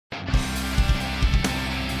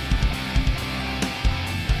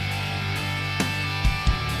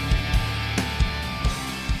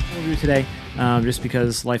today, just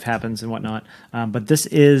because life happens and whatnot. But this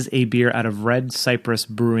is a beer out of Red Cypress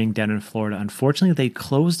Brewing down in Florida. Unfortunately, they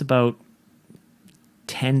closed about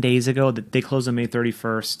 10 days ago. They closed on May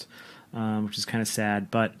 31st, which is kind of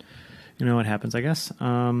sad, but you know what happens, I guess.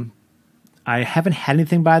 I haven't had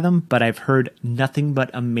anything by them, but I've heard nothing but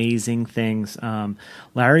amazing things. My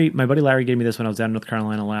buddy Larry gave me this when I was down in North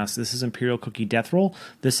Carolina last. This is Imperial Cookie Death Roll.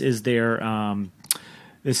 This is their,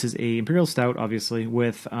 this is a Imperial Stout, obviously,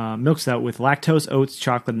 with milk stout with lactose, oats,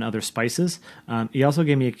 chocolate, and other spices. He also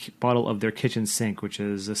gave me a bottle of their kitchen sink, which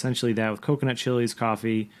is essentially that with coconut chilies,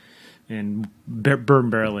 coffee, and bourbon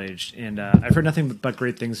barrel aged. And I've heard nothing but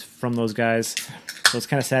great things from those guys. So it's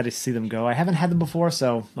kind of sad to see them go. I haven't had them before,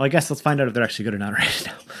 so I guess let's find out if they're actually good or not right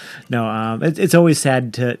now. No, it's always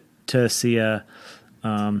sad to see a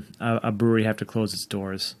brewery have to close its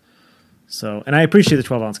doors. So, and I appreciate the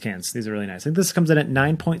 12-ounce cans. These are really nice. I think this comes in at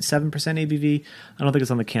 9.7% ABV. I don't think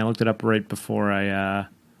it's on the can. I looked it up right before I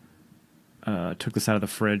took this out of the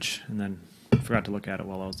fridge, and then forgot to look at it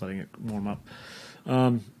while I was letting it warm up.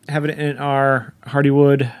 Have it in our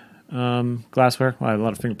Hardywood glassware. Well, I have a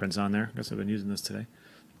lot of fingerprints on there. I guess I've been using this today.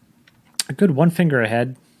 A good 1 finger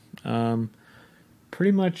ahead.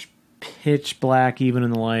 Pretty much pitch black even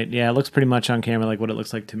in the light. Yeah, it looks pretty much on camera like what it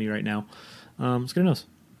looks like to me right now. Let's get a nose.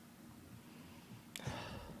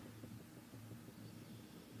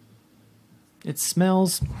 It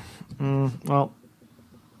smells, well,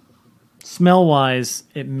 smell-wise,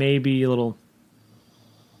 it may be a little...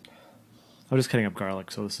 I'm just cutting up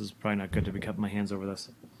garlic, so this is probably not good to be cupping my hands over this.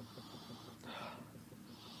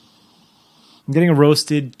 I'm getting a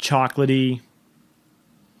roasted chocolate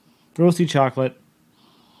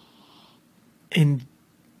and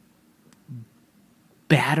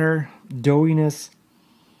batter, doughiness,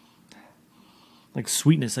 like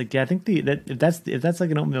sweetness. Like, yeah, I think if that's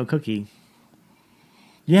like an oatmeal cookie,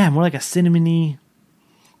 yeah, more like a cinnamony,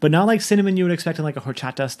 but not like cinnamon you would expect in like a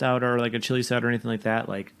horchata stout or like a chili stout or anything like that.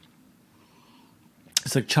 Like,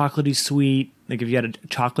 it's like chocolatey sweet. Like if you had a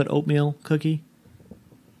chocolate oatmeal cookie.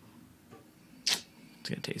 It's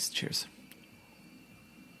gonna taste. Cheers.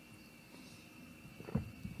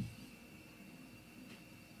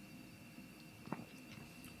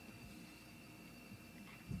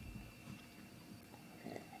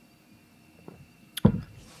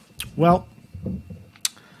 Well,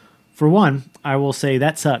 for one, I will say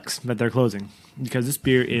that sucks that they're closing because this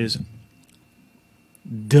beer is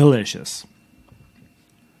delicious.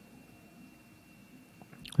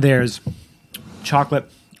 There's chocolate,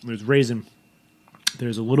 there's raisin,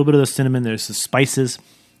 there's a little bit of the cinnamon, there's the spices.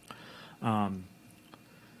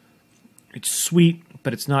 It's sweet,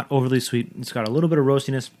 but it's not overly sweet. It's got a little bit of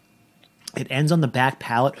roastiness. It ends on the back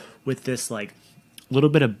palate with this like little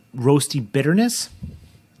bit of roasty bitterness.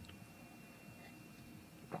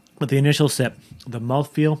 With the initial sip, the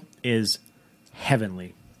mouthfeel is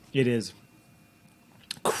heavenly. It is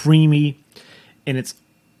creamy, and it's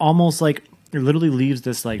almost like it literally leaves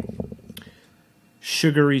this like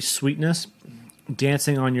sugary sweetness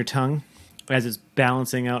dancing on your tongue as it's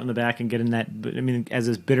balancing out in the back and getting that, I mean, as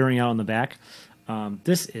it's bittering out in the back.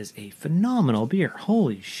 This is a phenomenal beer.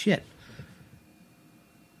 Holy shit.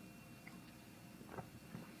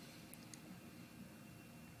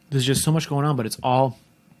 There's just so much going on, but it's all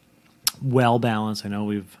well balanced. I know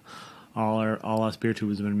we've all us beer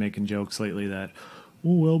tubers have been making jokes lately that,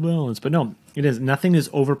 oh, well balanced, but no, it is. Nothing is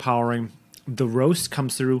overpowering. The roast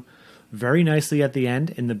comes through very nicely at the end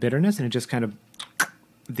in the bitterness, and it just kind of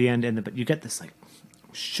the end, but you get this like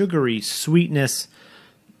sugary sweetness,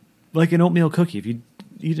 like an oatmeal cookie. If you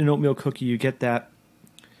eat an oatmeal cookie, you get that.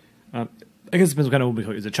 I guess it depends what kind of oatmeal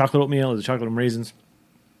cookie. Is it chocolate oatmeal? Is it chocolate and raisins?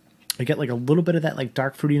 I get like a little bit of that like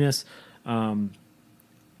dark fruitiness. And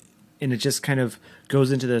it just kind of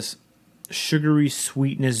goes into this sugary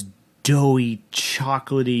sweetness, doughy,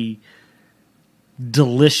 chocolatey,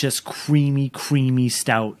 delicious, creamy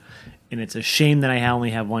stout. And it's a shame that I only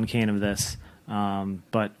have 1 can of this.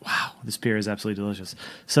 But wow, this beer is absolutely delicious.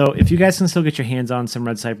 So if you guys can still get your hands on some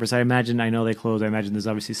Red Cypress, I know they closed. I imagine there's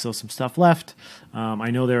obviously still some stuff left. I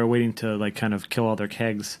know they're waiting to like kind of kill all their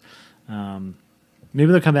kegs.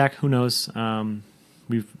 Maybe they'll come back. Who knows?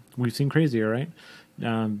 We've seen crazier, right?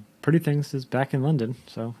 Pretty Things is back in London,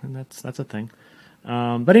 so and that's a thing.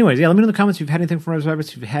 But anyways, yeah, let me know in the comments if you've had anything from Red Cypress,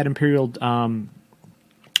 if you've had Imperial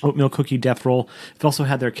Oatmeal Cookie Death Roll. They've also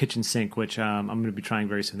had their kitchen sink, which I'm going to be trying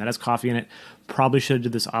very soon. That has coffee in it. Probably should have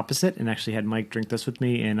did this opposite and actually had Mike drink this with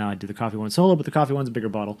me and do the coffee one solo, but the coffee one's a bigger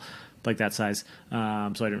bottle, like that size. So I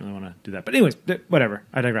didn't really want to do that. But anyways, whatever.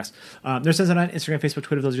 I digress. Nerdsense on Instagram, Facebook,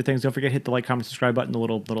 Twitter, those are your things. Don't forget to hit the like, comment, subscribe button, the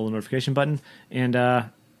little notification button. And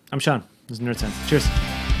I'm Sean. This is Nerdsense. Cheers.